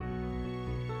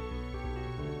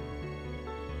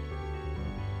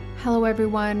Hello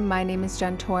everyone, my name is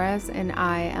Jen Torres and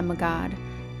I am a God,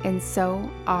 and so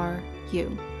are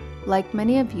you. Like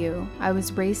many of you, I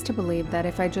was raised to believe that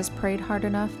if I just prayed hard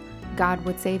enough, God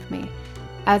would save me.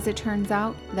 As it turns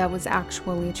out, that was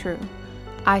actually true.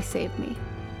 I saved me.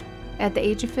 At the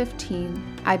age of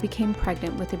 15, I became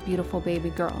pregnant with a beautiful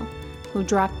baby girl who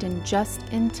dropped in just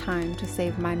in time to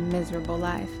save my miserable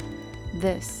life.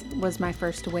 This was my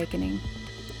first awakening.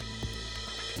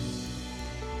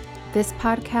 This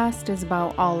podcast is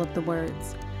about all of the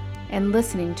words and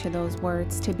listening to those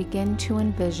words to begin to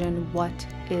envision what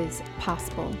is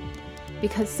possible.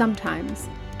 Because sometimes,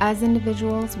 as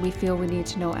individuals, we feel we need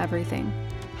to know everything,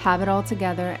 have it all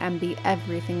together, and be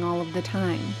everything all of the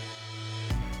time.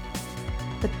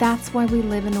 But that's why we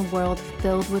live in a world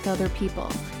filled with other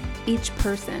people. Each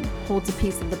person holds a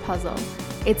piece of the puzzle.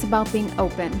 It's about being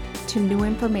open to new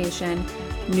information,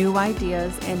 new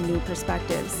ideas, and new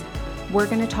perspectives. We're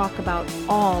going to talk about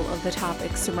all of the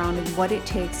topics surrounding what it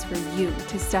takes for you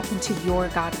to step into your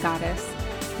God Goddess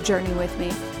journey with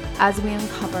me as we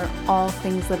uncover all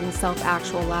things living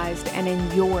self-actualized and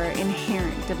in your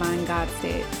inherent divine God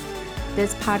state.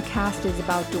 This podcast is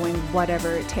about doing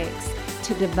whatever it takes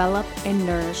to develop and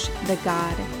nourish the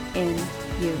God in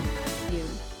you.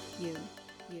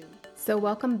 So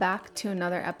welcome back to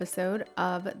another episode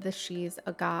of the She's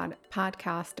a God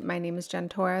podcast. My name is Jen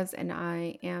Torres and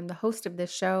I am the host of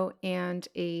this show and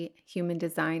a human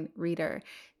design reader.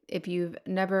 If you've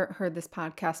never heard this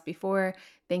podcast before,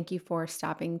 thank you for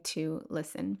stopping to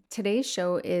listen. Today's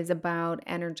show is about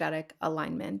energetic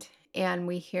alignment, and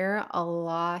we hear a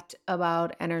lot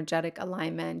about energetic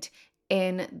alignment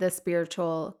in the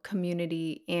spiritual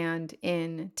community and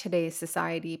in today's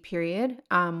society, period,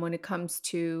 when it comes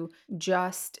to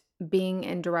just being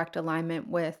in direct alignment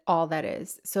with all that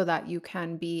is, so that you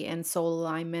can be in soul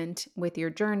alignment with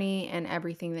your journey and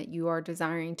everything that you are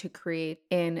desiring to create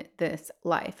in this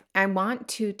life. I want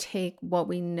to take what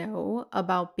we know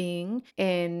about being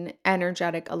in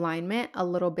energetic alignment a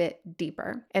little bit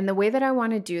deeper. And the way that I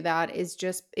want to do that is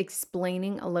just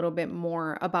explaining a little bit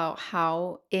more about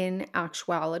how, in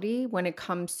actuality, when it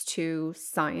comes to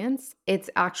science,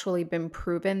 it's actually been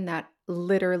proven that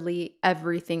literally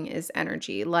everything is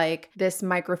energy. Like this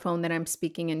microphone that I'm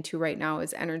speaking into right now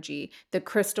is energy. The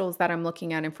crystals that I'm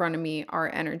looking at in front of me are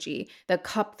energy. The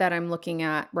cup that I'm looking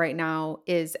at right now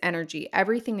is energy.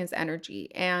 Everything is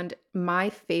energy. And my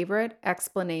favorite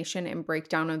explanation and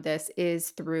breakdown of this is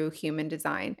through human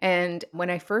design. And when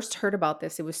I first heard about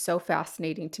this, it was so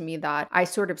fascinating to me that I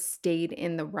sort of stayed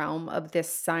in the realm of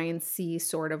this science-y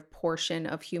sort of portion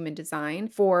of human design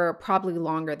for probably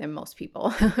longer than most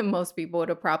people. Most people would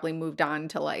have probably moved on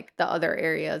to like the other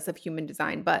areas of human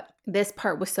design. But this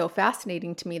part was so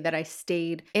fascinating to me that I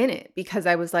stayed in it because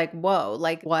I was like, whoa,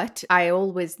 like what? I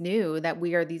always knew that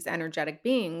we are these energetic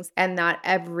beings and that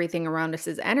everything around us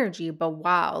is energy. But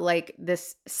wow, like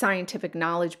this scientific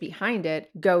knowledge behind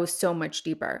it goes so much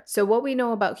deeper. So what we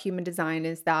know about human design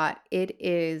is that it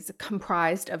is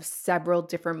comprised of several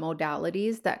different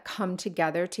modalities that come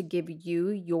together to give you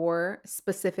your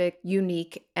specific,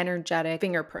 unique, energetic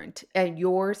fingerprint and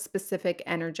your specific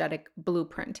energetic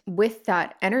blueprint. With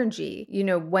that energy,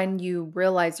 when you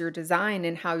realize your design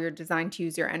and how you're designed to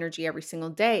use your energy every single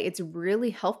day, it's really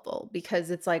helpful because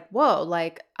it's like, whoa,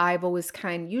 like I've always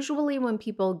usually when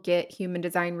people get human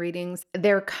design readings,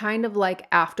 they're kind of like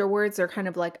afterwards, they're kind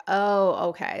of like, oh,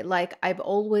 okay. Like I've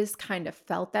always kind of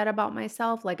felt that about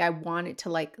myself. Like I wanted to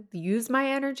like use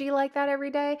my energy like that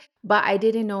every day, but I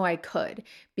didn't know I could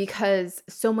because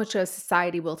so much of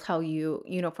society will tell you,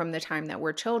 from the time that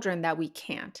we're children that we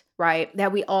can't, right?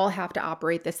 That we all have to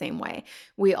operate the same way.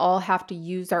 We all have to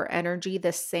use our energy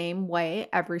the same way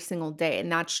every single day.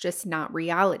 And that's just not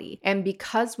reality. And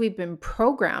because we've been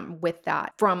programmed with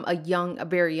that from a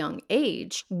very young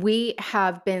age, we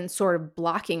have been sort of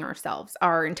blocking ourselves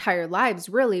our entire lives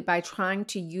really by trying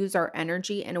to use our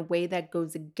energy in a way that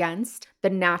goes against the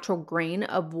natural grain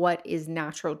of what is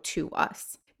natural to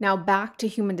us. Now, back to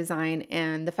human design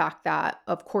and the fact that,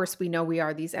 of course, we know we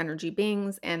are these energy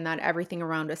beings and that everything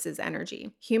around us is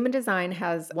energy. Human design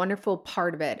has a wonderful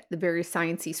part of it, the very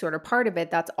sciencey sort of part of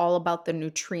it, that's all about the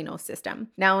neutrino system.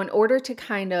 Now, in order to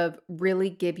kind of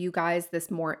really give you guys this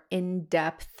more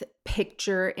in-depth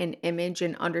picture and image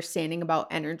and understanding about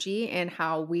energy and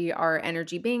how we are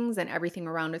energy beings and everything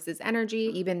around us is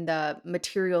energy. Even the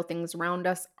material things around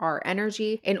us are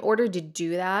energy. In order to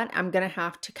do that, I'm going to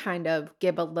have to kind of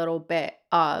give a little bit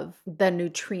of the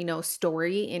neutrino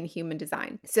story in human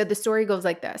design. So the story goes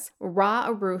like this. Ra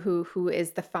Aruhu, who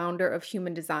is the founder of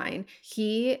human design,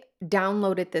 he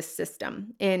downloaded this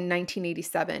system in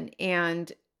 1987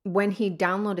 and when he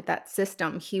downloaded that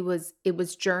system, it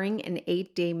was during an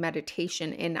 8-day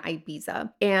meditation in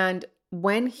Ibiza. And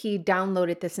when he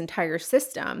downloaded this entire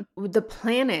system, the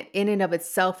planet in and of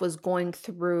itself was going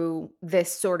through this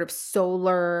sort of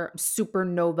solar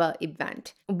supernova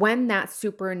event. When that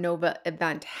supernova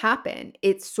event happened,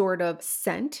 it sort of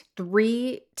sent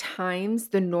 3 times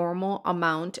the normal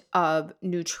amount of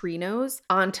neutrinos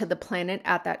onto the planet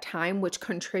at that time, which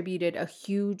contributed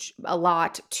a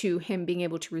lot to him being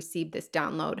able to receive this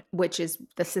download, which is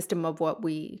the system of what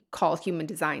we call human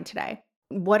design today.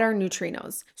 What are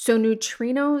neutrinos? So,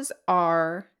 neutrinos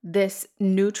are this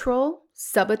neutral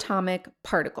subatomic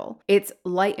particle. It's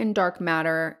light and dark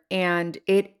matter, and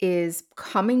it is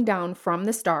coming down from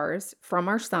the stars, from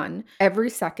our sun, every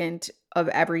second of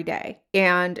every day.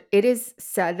 And it is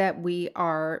said that we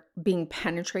are being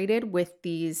penetrated with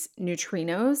these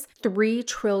neutrinos, 3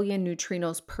 trillion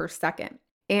neutrinos per second.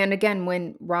 And again,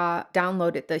 when Ra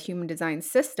downloaded the human design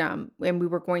system and we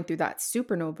were going through that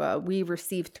supernova, we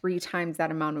received 3 times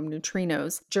that amount of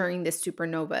neutrinos during this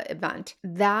supernova event.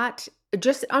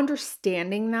 Just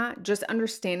understanding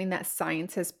that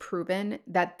science has proven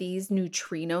that these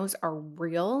neutrinos are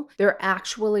real. They're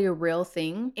actually a real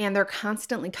thing, and they're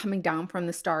constantly coming down from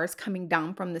the stars, coming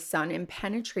down from the sun, and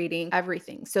penetrating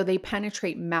everything. So they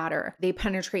penetrate matter, they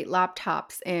penetrate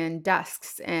laptops and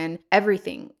desks and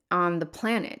everything on the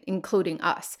planet, including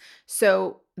us.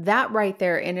 So that right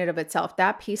there in and of itself,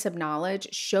 that piece of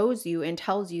knowledge shows you and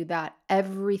tells you that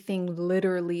everything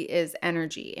literally is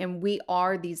energy. And we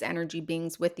are these energy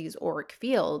beings with these auric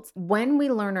fields. When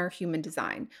we learn our human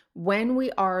design, when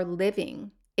we are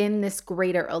living in this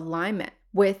greater alignment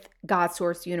with God,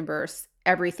 source, universe,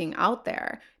 everything out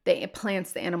there, the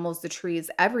plants, the animals, the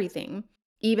trees, everything,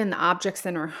 even the objects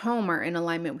in our home are in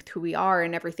alignment with who we are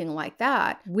and everything like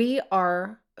that, we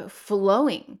are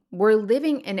flowing. We're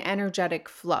living an energetic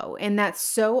flow. And that's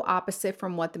so opposite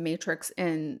from what the Matrix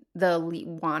and the elite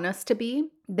want us to be.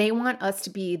 They want us to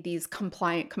be these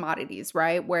compliant commodities,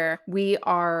 right? Where we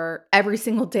are every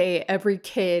single day, every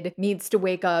kid needs to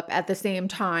wake up at the same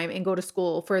time and go to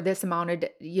school for this amount of,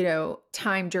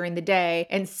 time during the day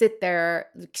and sit there.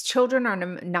 Children are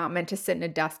not meant to sit in a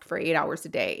desk for 8 hours a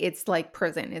day. It's like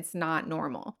prison. It's not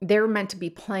normal. They're meant to be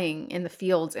playing in the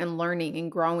fields and learning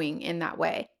and growing in that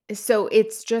way. So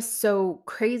it's just so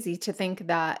crazy to think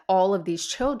that all of these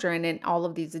children and all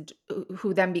of these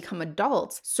who then become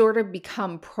adults sort of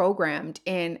become programmed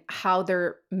in how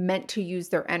they're meant to use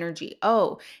their energy.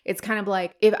 Oh, it's kind of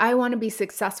like, if I want to be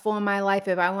successful in my life,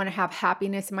 if I want to have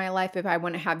happiness in my life, if I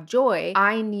want to have joy,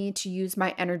 I need to use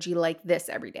my energy like this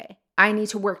every day. I need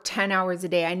to work 10 hours a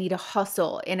day. I need to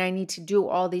hustle and I need to do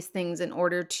all these things in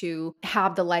order to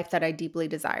have the life that I deeply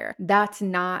desire.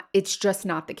 It's just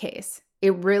not the case.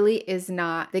 It really is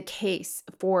not the case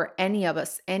for any of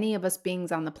us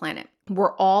beings on the planet.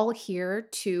 We're all here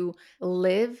to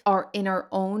live within our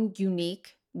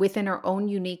own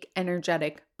unique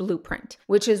energetic blueprint,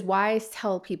 which is why I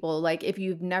tell people, like, if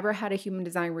you've never had a human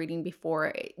design reading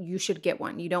before, you should get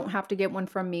one. You don't have to get one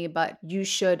from me, but you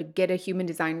should get a human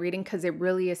design reading because it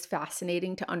really is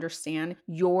fascinating to understand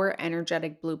your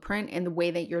energetic blueprint and the way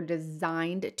that you're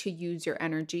designed to use your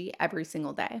energy every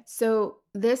single day. So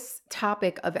this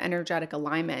topic of energetic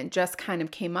alignment just kind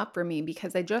of came up for me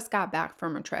because I just got back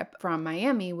from a trip from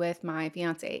Miami with my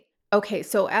fiance. Okay,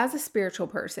 so as a spiritual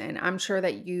person, I'm sure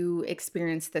that you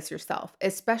experience this yourself,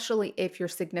 especially if your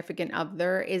significant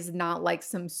other is not like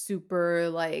some super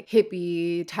like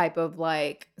hippie type of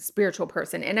like spiritual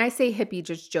person. And I say hippie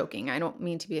just joking. I don't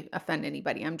mean to offend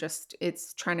anybody.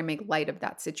 It's trying to make light of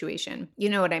that situation. You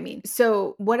know what I mean?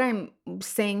 So what I'm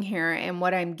saying here and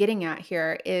what I'm getting at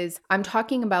here is I'm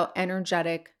talking about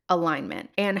energetic alignment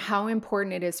and how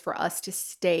important it is for us to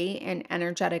stay in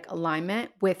energetic alignment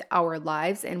with our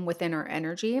lives and within our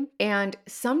energy. And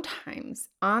sometimes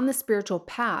on the spiritual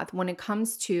path, when it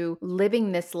comes to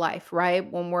living this life, right?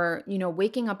 When we're,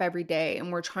 waking up every day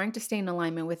and we're trying to stay in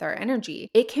alignment with our energy,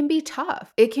 it can be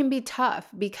tough. It can be tough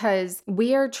because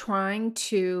we are trying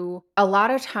to, a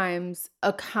lot of times,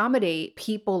 accommodate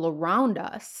people around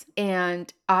us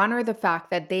and honor the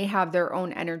fact that they have their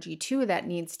own energy too that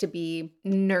needs to be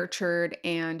nurtured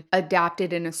and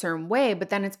adapted in a certain way. But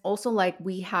then it's also like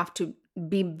we have to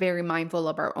be very mindful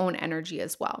of our own energy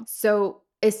as well. So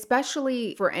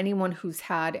especially for anyone who's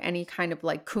had any kind of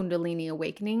like Kundalini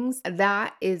awakenings,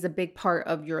 that is a big part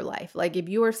of your life. Like if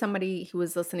you are somebody who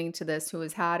is listening to this, who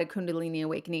has had a Kundalini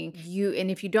awakening, and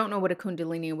if you don't know what a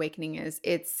Kundalini awakening is,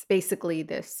 it's basically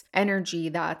this energy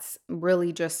that's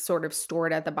really just sort of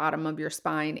stored at the bottom of your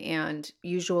spine. And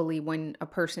usually when a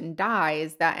person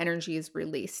dies, that energy is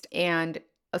released. And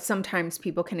sometimes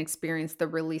people can experience the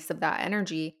release of that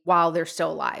energy while they're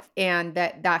still alive, and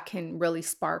that can really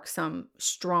spark some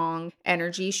strong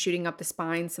energy shooting up the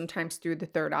spine, sometimes through the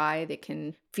third eye. They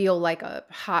can feel like a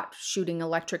hot shooting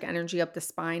electric energy up the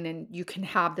spine, and you can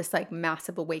have this like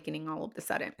massive awakening all of a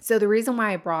sudden. So the reason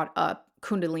why I brought up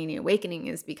Kundalini awakening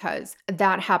is because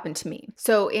that happened to me.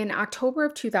 So in October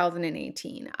of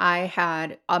 2018, I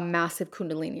had a massive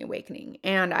Kundalini awakening,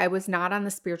 and I was not on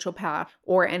the spiritual path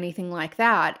or anything like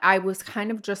that. I was kind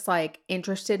of just like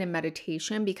interested in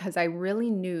meditation because I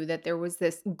really knew that there was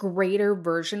this greater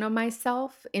version of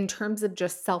myself in terms of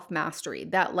just self mastery,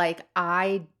 that like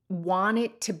I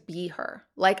wanted to be her.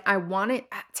 Like I wanted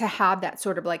to have that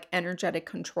sort of like energetic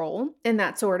control and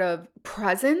that sort of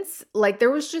presence. Like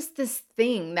there was just this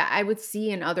thing that I would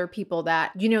see in other people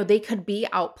that, they could be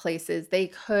out places. They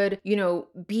could,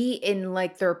 be in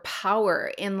like their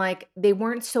power, and like they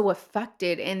weren't so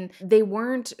affected, and they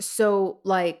weren't so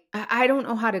like, I don't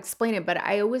know how to explain it, but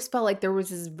I always felt like there was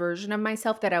this version of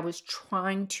myself that I was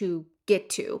trying to get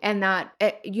to. And that,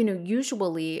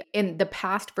 usually in the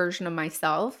past version of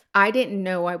myself, I didn't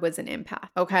know I was an empath.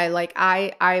 Okay. Like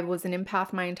I was an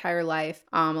empath my entire life.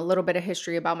 A little bit of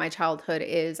history about my childhood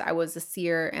is I was a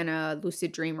seer and a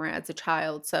lucid dreamer as a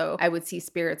child. So I would see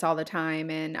spirits all the time,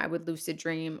 and I would lucid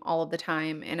dream all of the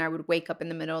time. And I would wake up in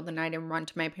the middle of the night and run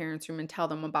to my parents' room and tell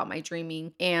them about my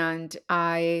dreaming. And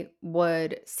I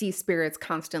would see spirits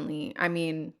constantly. I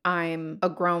mean, I'm a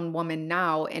grown woman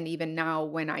now. And even now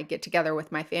when I get together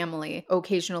with my family,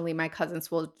 occasionally my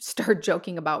cousins will start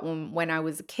joking about when I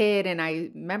was a kid, and I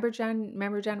remember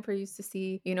Jennifer used to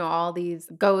see, all these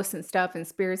ghosts and stuff and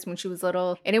spirits when she was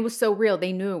little, and it was so real.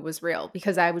 They knew it was real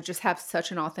because I would just have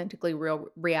such an authentically real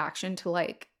reaction to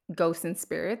like ghosts and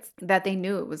spirits that they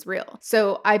knew it was real.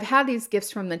 So I've had these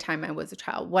gifts from the time I was a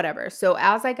child, whatever. So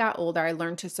as I got older, I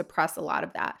learned to suppress a lot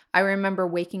of that. I remember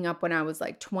waking up when I was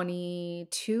like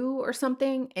 22 or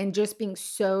something and just being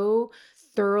so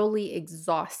thoroughly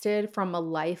exhausted from a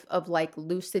life of like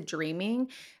lucid dreaming.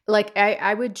 Like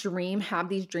I would have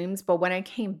these dreams, but when I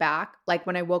came back, like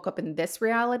when I woke up in this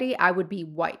reality, I would be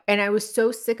white. And I was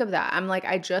so sick of that. I'm like,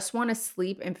 I just want to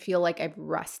sleep and feel like I've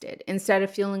rested instead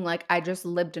of feeling like I just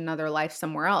lived another life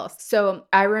somewhere else. So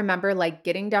I remember like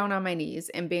getting down on my knees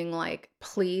and being like,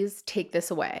 please take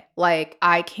this away. Like,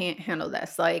 I can't handle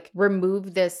this. Like,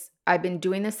 remove this. I've been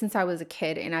doing this since I was a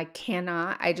kid, and I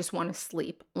just want to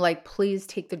sleep. Like, please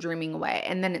take the dreaming away.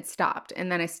 And then it stopped.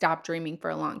 And then I stopped dreaming for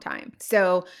a long time.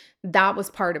 So that was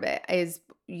part of it,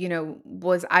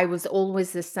 I was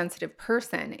always this sensitive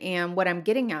person. And what I'm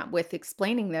getting at with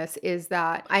explaining this is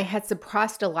that I had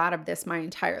suppressed a lot of this my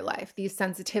entire life, these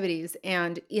sensitivities.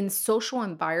 And in social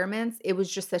environments, it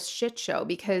was just a shit show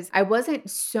because I wasn't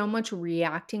so much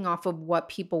reacting off of what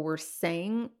people were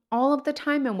saying all of the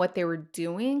time and what they were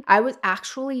doing. I was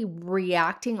actually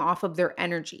reacting off of their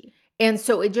energy. And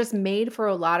so it just made for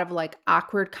a lot of like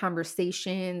awkward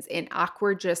conversations and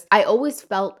I always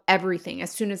felt everything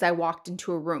as soon as I walked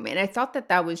into a room. And I thought that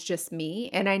that was just me.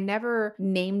 And I never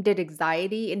named it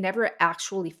anxiety. It never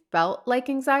actually felt like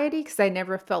anxiety because I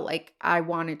never felt like I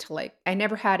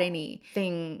never had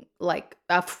anything like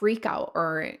a freak out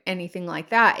or anything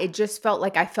like that. It just felt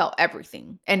like I felt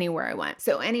everything anywhere I went.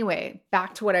 So anyway,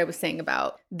 back to what I was saying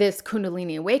about this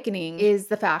Kundalini awakening is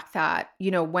the fact that,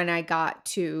 when I got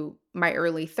to my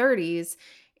early 30s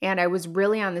and I was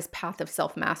really on this path of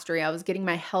self-mastery, I was getting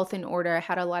my health in order. I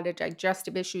had a lot of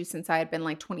digestive issues since I had been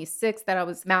like 26 that I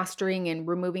was mastering and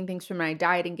removing things from my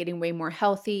diet and getting way more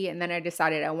healthy. And then I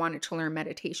decided I wanted to learn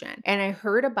meditation. And I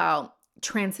heard about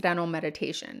transcendental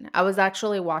meditation. I was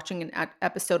actually watching an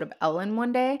episode of Ellen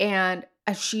one day, and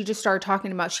she just started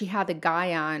talking about, she had the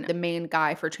guy on, the main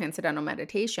guy for transcendental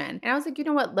meditation. And I was like, you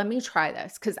know what? Let me try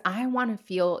this because I want to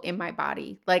feel in my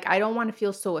body. Like, I don't want to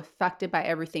feel so affected by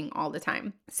everything all the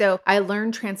time. So I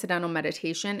learned transcendental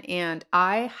meditation, and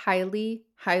I highly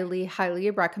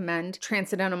recommend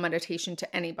transcendental meditation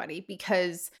to anybody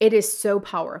because it is so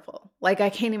powerful. Like,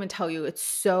 I can't even tell you. It's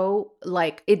so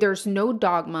there's no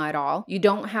dogma at all. You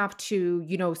don't have to,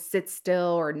 sit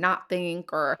still or not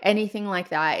think or anything like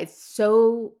that. It's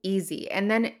so easy.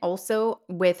 And then also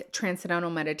with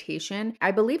transcendental meditation,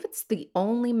 I believe it's the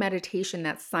only meditation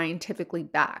that's scientifically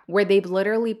backed, where they've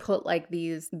literally put like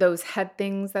those head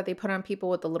things that they put on people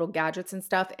with the little gadgets and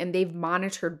stuff, and they've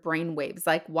monitored brain waves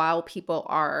like while people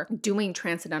are doing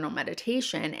transcendental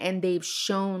meditation and they've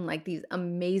shown like these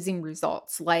amazing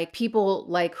results, like people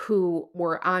like who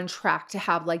were on track to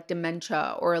have like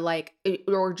dementia or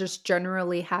or just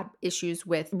generally had issues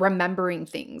with remembering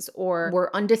things or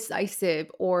were undecisive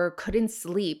or couldn't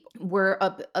sleep, were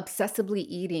obsessively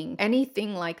eating,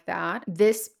 anything like that.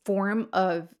 This form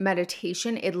of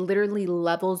meditation, it literally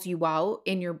levels you out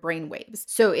in your brain waves.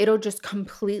 So it'll just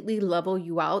completely level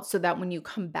you out so that when you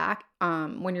come back,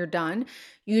 when you're done,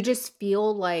 you just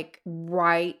feel like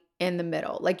right in the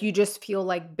middle. Like you just feel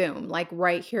like boom, like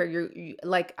right here.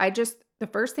 Like the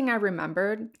first thing I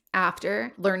remembered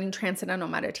after learning transcendental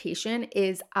meditation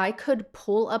is I could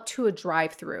pull up to a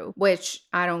drive-through, which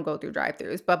I don't go through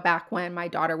drive-throughs, but back when my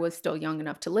daughter was still young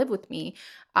enough to live with me,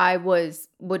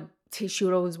 she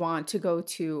would always want to go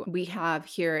to, we have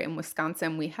here in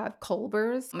Wisconsin, we have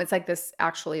Culver's. It's like this,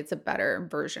 actually, it's a better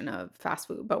version of fast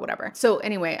food, but whatever. So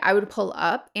anyway, I would pull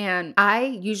up and I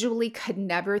usually could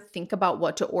never think about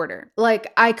what to order.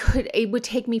 Like it would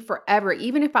take me forever.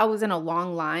 Even if I was in a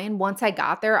long line, once I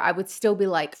got there, I would still be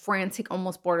like frantic,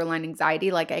 almost borderline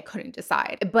anxiety, like I couldn't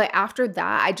decide. But after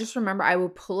that, I just remember I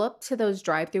would pull up to those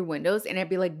drive-through windows and I'd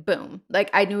be like, boom, like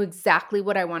I knew exactly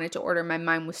what I wanted to order. My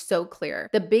mind was so clear.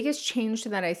 The biggest change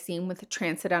that I seen with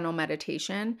transcendental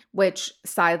meditation, which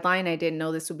sideline, I didn't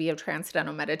know this would be a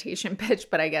transcendental meditation pitch,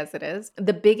 but I guess it is.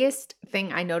 The biggest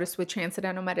thing I noticed with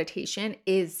transcendental meditation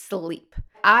is sleep.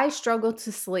 I struggled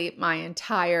to sleep my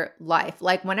entire life.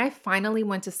 Like when I finally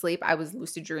went to sleep, I was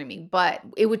lucid dreaming, but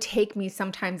it would take me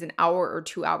sometimes an hour or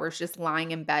 2 hours just lying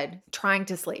in bed trying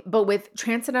to sleep. But with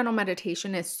transcendental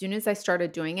meditation, as soon as I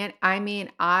started doing it,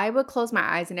 I would close my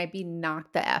eyes and I'd be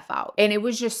knocked the F out. And it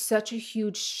was just such a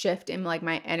huge shift in like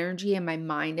my energy and my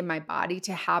mind and my body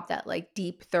to have that like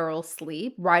deep, thorough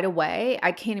sleep right away.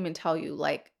 I can't even tell you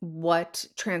like what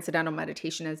transcendental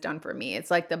meditation has done for me.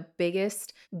 It's like the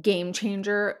biggest game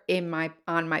changer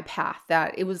on my path.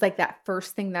 That it was like that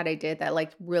first thing that I did that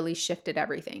like really shifted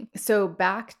everything. So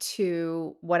back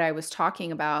to what I was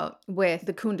talking about with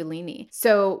the Kundalini.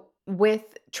 So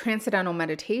with transcendental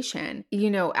meditation,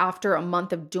 after a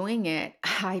month of doing it,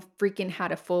 I freaking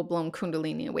had a full-blown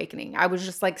Kundalini awakening. I was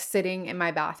just like sitting in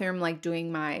my bathroom, like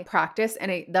doing my practice. And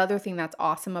the other thing that's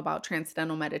awesome about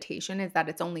transcendental meditation is that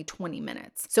it's only 20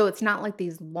 minutes. So it's not like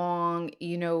these long,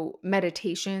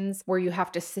 meditations where you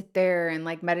have to sit there and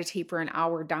like meditate for an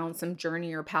hour down some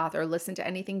journey or path or listen to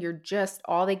anything.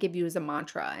 All they give you is a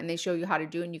mantra and they show you how to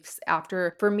do it.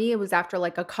 And for me, it was after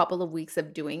like a couple of weeks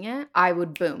of doing it,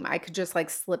 I could just like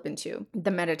slip into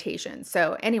the meditation.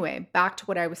 So anyway, back to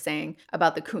what I was saying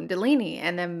about the Kundalini,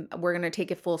 and then we're going to take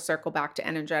it full circle back to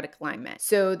energetic alignment.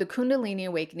 So the Kundalini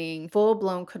awakening, full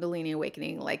blown Kundalini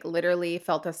awakening, like literally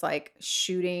felt us like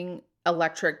shooting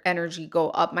electric energy go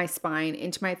up my spine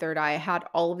into my third eye. I had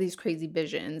all of these crazy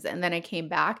visions. And then I came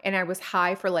back and I was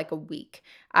high for like a week.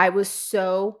 I was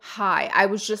so high. I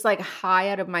was just like high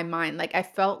out of my mind. Like I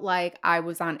felt like I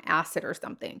was on acid or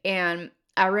something. And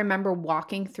I remember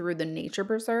walking through the nature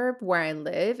preserve where I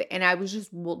live and I was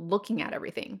just looking at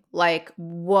everything like,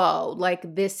 whoa,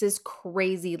 like this is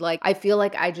crazy. Like I feel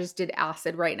like I just did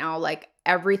acid right now. Like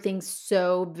everything's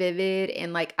so vivid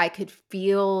and like I could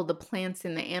feel the plants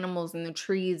and the animals and the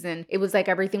trees, and it was like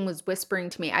everything was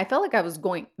whispering to me. I felt like I was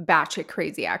going batshit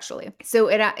crazy actually. So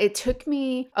it took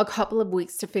me a couple of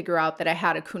weeks to figure out that I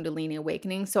had a Kundalini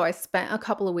awakening. So I spent a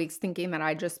couple of weeks thinking that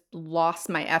I just lost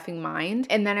my effing mind.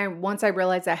 And then once I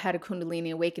realized I had a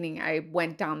Kundalini awakening, I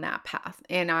went down that path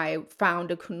and I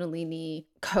found a Kundalini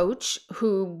coach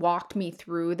who walked me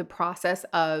through the process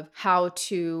of how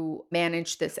to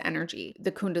manage this energy,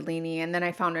 the Kundalini. And then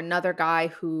I found another guy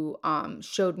who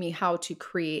showed me how to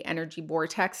create energy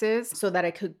vortexes so that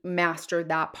I could master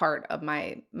that part of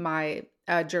my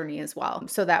journey as well,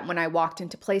 so that when I walked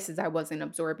into places, I wasn't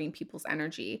absorbing people's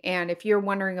energy. And if you're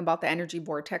wondering about the energy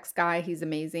vortex guy, he's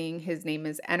amazing. His name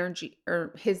is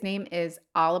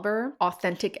Oliver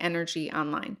Authentic Energy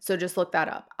online. So just look that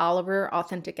up, Oliver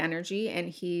Authentic Energy. And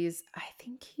I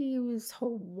think he was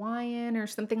Hawaiian or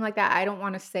something like that. I don't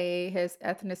want to say his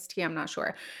ethnicity, I'm not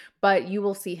sure, but you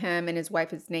will see him, and his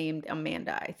wife is named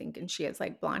Amanda, I think, and she has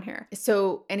like blonde hair.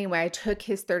 So anyway, I took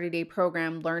his 30-day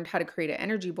program, learned how to create an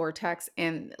energy vortex,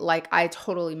 and like I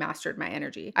totally mastered my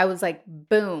energy. I was like,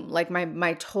 boom, like my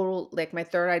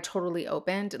third eye totally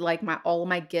opened, like all of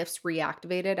my gifts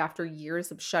reactivated after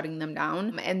years of shutting them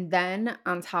down. And then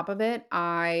on top of it,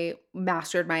 I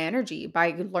mastered my energy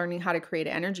by learning how to create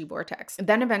an energy vortex.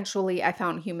 Then eventually I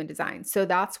found human design. So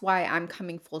that's why I'm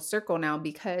coming full circle now,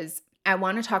 because I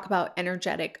want to talk about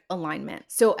energetic alignment.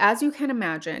 So, as you can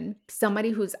imagine,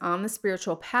 somebody who's on the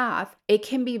spiritual path, it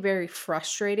can be very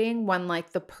frustrating when,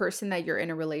 like, the person that you're in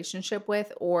a relationship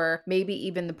with, or maybe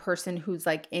even the person who's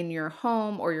like in your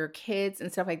home or your kids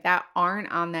and stuff like that,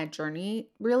 aren't on that journey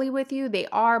really with you. They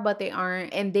are, but they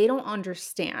aren't. And they don't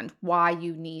understand why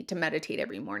you need to meditate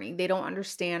every morning. They don't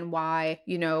understand why,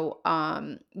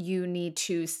 you need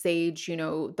to sage,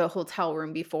 the hotel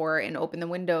room before and open the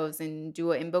windows and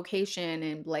do an invocation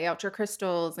and lay out your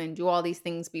crystals and do all these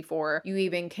things before you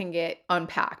even can get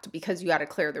unpacked because you got to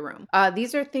clear the room.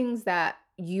 These are things that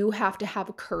you have to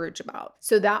have courage about.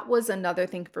 So that was another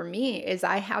thing for me, is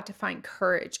I had to find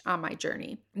courage on my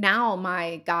journey. Now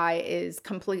my guy is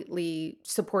completely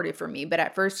supportive for me, but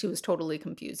at first he was totally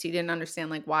confused. He didn't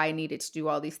understand like why I needed to do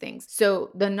all these things.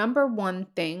 So the number one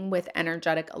thing with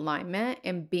energetic alignment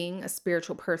and being a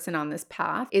spiritual person on this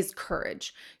path is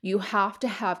courage. You have to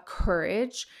have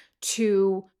courage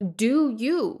to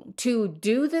to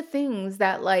do the things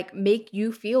that like make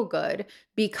you feel good,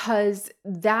 because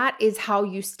that is how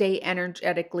you stay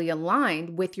energetically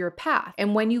aligned with your path.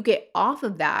 And when you get off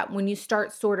of that, when you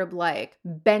start sort of like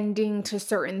bending to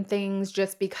certain things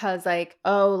just because like,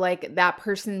 oh, like that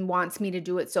person wants me to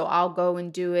do it, so I'll go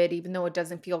and do it even though it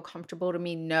doesn't feel comfortable to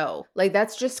me. No, like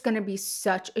that's just going to be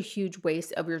such a huge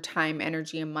waste of your time,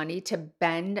 energy, and money to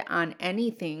bend on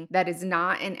anything that is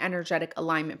not an energetic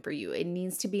alignment for you. It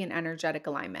needs to be an energetic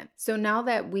alignment. So now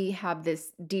that we have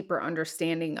this deeper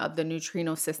understanding of the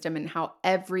neutrino system and how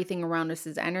everything around us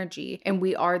is energy, and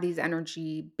we are these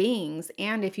energy beings,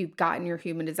 and if you've gotten your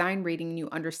human design reading and you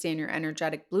understand your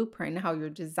energetic blueprint, how you're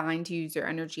designed to use your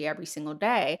energy every single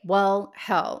day, well,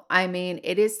 hell, I mean,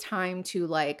 it is time to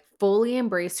like fully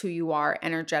embrace who you are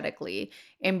energetically,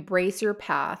 embrace your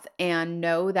path, and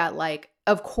know that like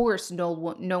of course,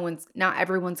 not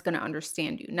everyone's going to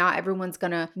understand you. Not everyone's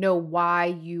going to know why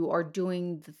you are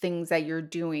doing the things that you're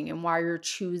doing and why you're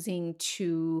choosing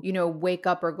to, wake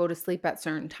up or go to sleep at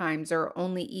certain times or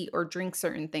only eat or drink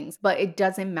certain things. But it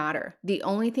doesn't matter. The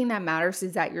only thing that matters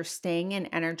is that you're staying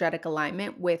in energetic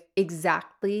alignment with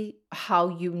exactly how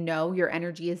your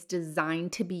energy is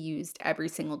designed to be used every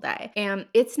single day. And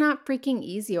it's not freaking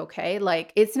easy, okay?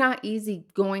 Like, it's not easy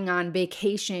going on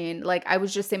vacation. Like, I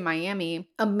was just in Miami,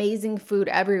 amazing food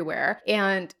everywhere.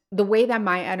 And the way that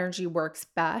my energy works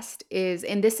best is,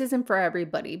 and this isn't for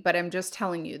everybody, but I'm just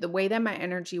telling you, the way that my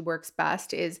energy works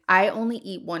best is I only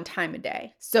eat one time a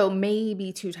day. So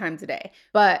maybe 2 times a day.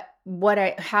 But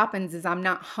happens is I'm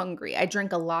not hungry. I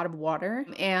drink a lot of water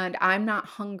and I'm not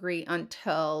hungry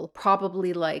until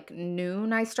probably like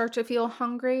noon. I start to feel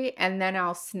hungry and then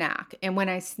I'll snack. And when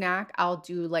I snack, I'll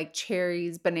do like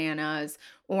cherries, bananas,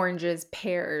 oranges,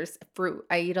 pears, fruit.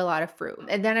 I eat a lot of fruit.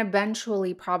 And then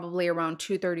eventually probably around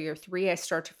 2:30 or 3, I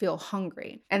start to feel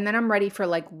hungry. And then I'm ready for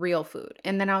like real food.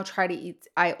 And then I'll try to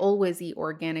I always eat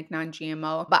organic,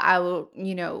 non-GMO, but I will,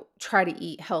 try to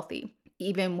eat healthy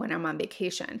even when I'm on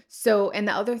vacation. So, and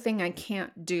the other thing I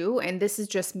can't do, and this is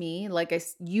just me, like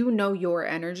your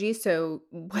energy, so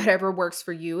whatever works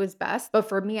for you is best. But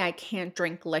for me, I can't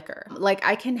drink liquor. Like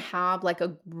I can have like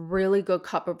a really good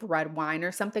cup of red wine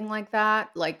or something like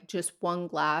that, like just one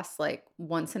glass, like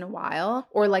once in a while,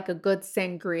 or like a good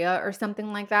sangria or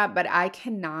something like that. But I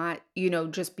cannot,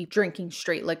 just be drinking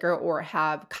straight liquor or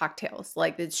have cocktails.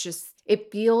 Like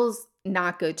it feels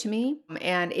not good to me,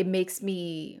 and it makes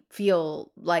me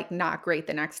feel like not great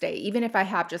the next day. Even if I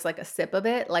have just like a sip of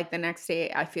it, like the next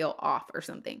day I feel off or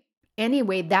something.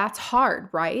 Anyway, that's hard,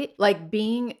 right? Like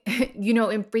being,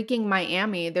 in freaking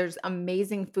Miami, there's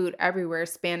amazing food everywhere.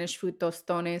 Spanish food,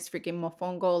 tostones, freaking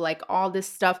mofongo, like all this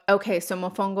stuff. Okay, so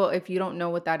mofongo, if you don't know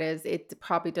what that is, it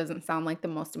probably doesn't sound like the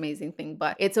most amazing thing,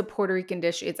 but it's a Puerto Rican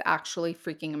dish. It's actually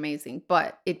freaking amazing,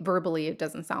 but it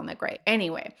doesn't sound that great.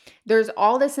 Anyway, there's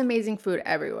all this amazing food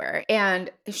everywhere.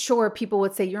 And sure, people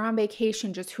would say, you're on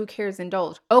vacation, just who cares,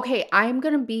 indulge. Okay, I'm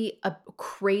gonna be a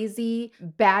crazy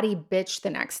batty bitch the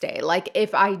next day. Like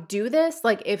if I do this,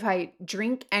 like if I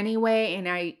drink anyway and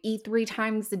I eat 3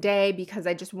 times a day because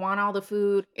I just want all the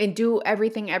food and do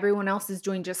everything everyone else is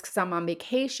doing just because I'm on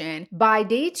vacation, by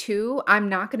day 2, I'm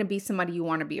not going to be somebody you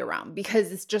want to be around,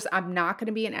 because I'm not going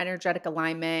to be in energetic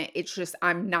alignment.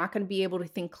 I'm not going to be able to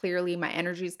think clearly. My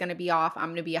energy is going to be off. I'm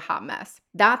going to be a hot mess.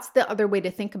 That's the other way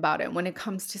to think about it when it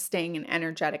comes to staying in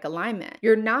energetic alignment.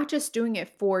 You're not just doing it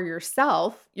for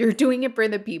yourself, you're doing it for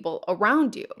the people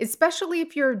around you, especially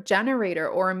if you're generator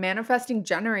or a manifesting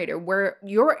generator where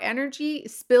your energy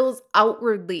spills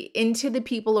outwardly into the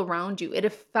people around you. It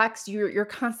affects you. You're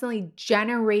constantly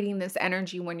generating this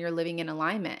energy when you're living in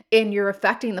alignment, and you're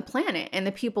affecting the planet and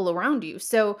the people around you.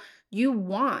 So you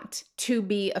want to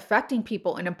be affecting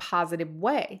people in a positive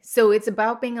way. So it's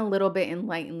about being a little bit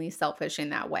enlightenedly selfish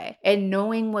in that way and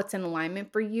knowing what's in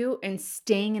alignment for you and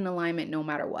staying in alignment no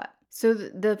matter what. So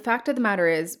the fact of the matter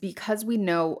is, because we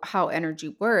know how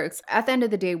energy works, at the end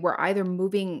of the day, we're either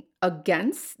moving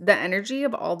against the energy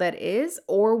of all that is,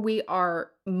 or we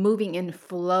are moving in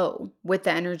flow with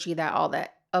the energy that all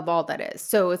that is.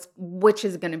 So it's which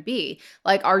is going to be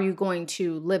like, are you going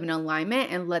to live in alignment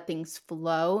and let things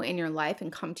flow in your life and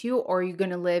come to you? Or are you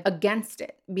going to live against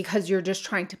it because you're just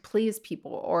trying to please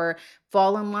people or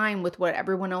fall in line with what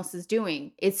everyone else is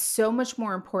doing? It's so much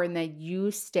more important that you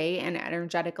stay in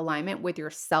energetic alignment with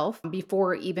yourself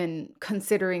before even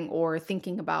considering or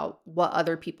thinking about what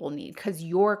other people need, because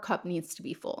your cup needs to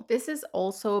be full. This is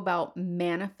also about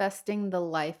manifesting the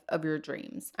life of your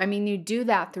dreams. I mean, you do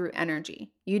that through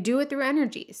energy. You do it through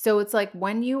energy. So it's like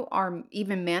when you are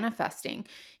even manifesting,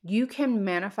 you can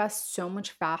manifest so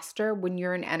much faster when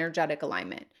you're in energetic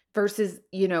alignment versus,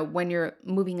 when you're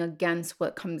moving against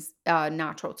what comes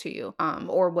natural to you,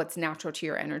 or what's natural to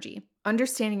your energy.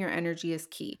 Understanding your energy is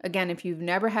key. Again, if you've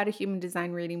never had a human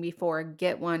design reading before,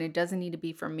 get one. It doesn't need to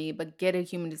be from me, but get a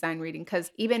human design reading,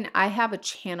 because even I have a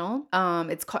channel.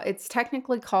 It's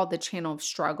technically called the channel of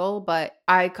struggle, but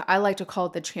I like to call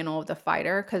it the channel of the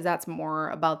fighter, because that's more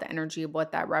about the energy of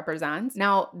what that represents.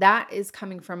 Now, that is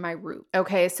coming from my root.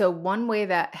 Okay, so one way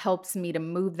that helps me to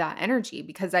move that energy,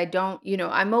 because I don't,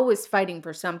 I'm always fighting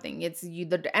for something.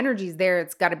 The energy's there.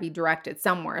 It's got to be directed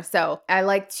somewhere. So I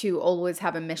like to always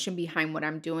have a mission behind what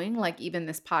I'm doing. Like even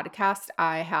this podcast,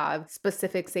 I have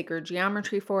specific sacred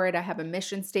geometry for it. I have a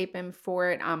mission statement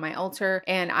for it on my altar,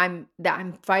 and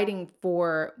I'm fighting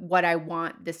for what I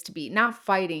want this to be. Not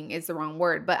fighting is the wrong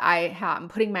word, but I'm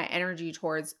putting my energy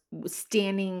towards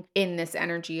standing in this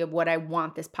energy of what I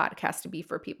want this podcast to be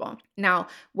for people. Now,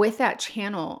 with that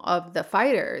channel of the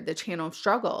fighter, the channel of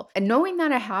struggle, and knowing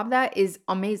that I have that is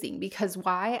amazing, because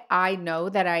why? I know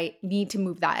that I need to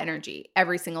move that energy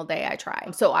every single day I try.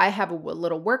 So I have a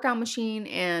little workout machine,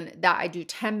 and that I do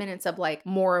 10 minutes of like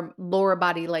more lower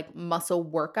body, like muscle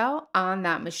workout on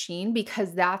that machine,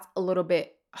 because that's a little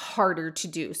bit harder to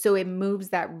do. So it moves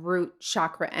that root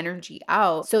chakra energy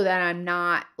out so that I'm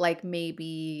not like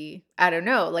maybe, I don't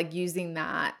know, like using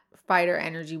that fighter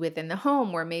energy within the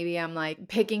home, where maybe I'm like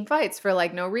picking fights for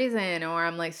like no reason, or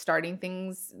I'm like starting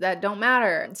things that don't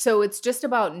matter. So it's just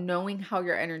about knowing how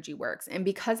your energy works. And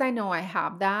because I know I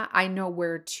have that, I know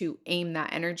where to aim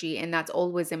that energy. And that's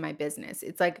always in my business.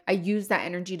 It's like I use that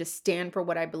energy to stand for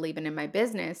what I believe in my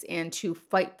business, and to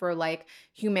fight for like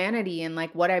humanity and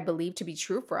like what I believe to be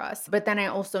true for us. But then I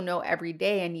also know every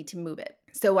day I need to move it.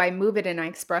 So I move it and I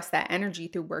express that energy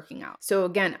through working out. So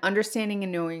again, understanding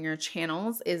and knowing your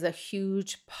channels is a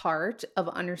huge part of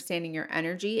understanding your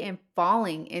energy and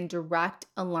falling in direct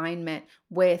alignment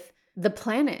with the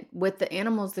planet, with the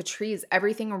animals, the trees,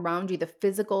 everything around you, the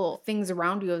physical things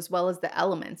around you, as well as the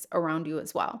elements around you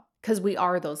as well. Because we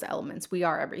are those elements. We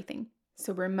are everything.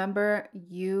 So remember,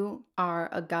 you are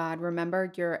a God.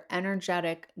 Remember your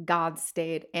energetic God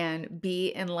state, and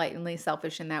be enlightenedly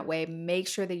selfish in that way. Make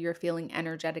sure that you're feeling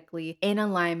energetically in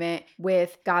alignment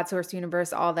with God, source,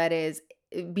 universe, all that is,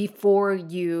 before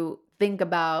you think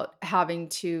about having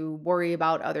to worry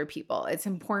about other people. It's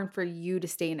important for you to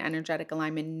stay in energetic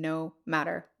alignment no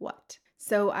matter what.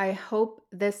 So I hope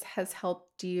this has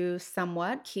helped you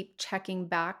somewhat. Keep checking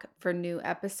back for new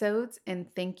episodes, and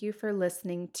thank you for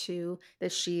listening to the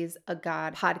She's a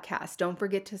God podcast. Don't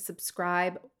forget to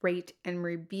subscribe, rate, and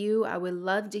review. I would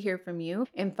love to hear from you,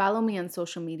 and follow me on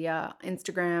social media,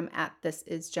 Instagram at This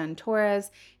Is Jen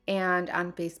Torres, and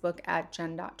on Facebook at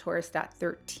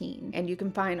jen.torres.13. And you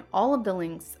can find all of the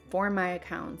links for my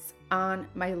accounts on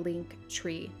my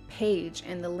Linktree page,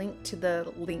 and the link to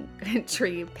the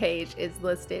Linktree page is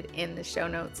listed in the show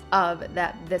notes of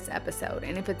this episode.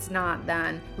 And if it's not,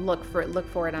 then look for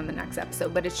it on the next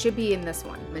episode, but it should be in this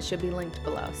one. It should be linked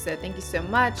below. So thank you so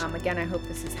much. Again, I hope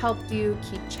this has helped you.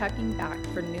 Keep checking back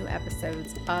for new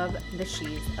episodes of the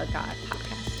She's a God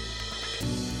podcast.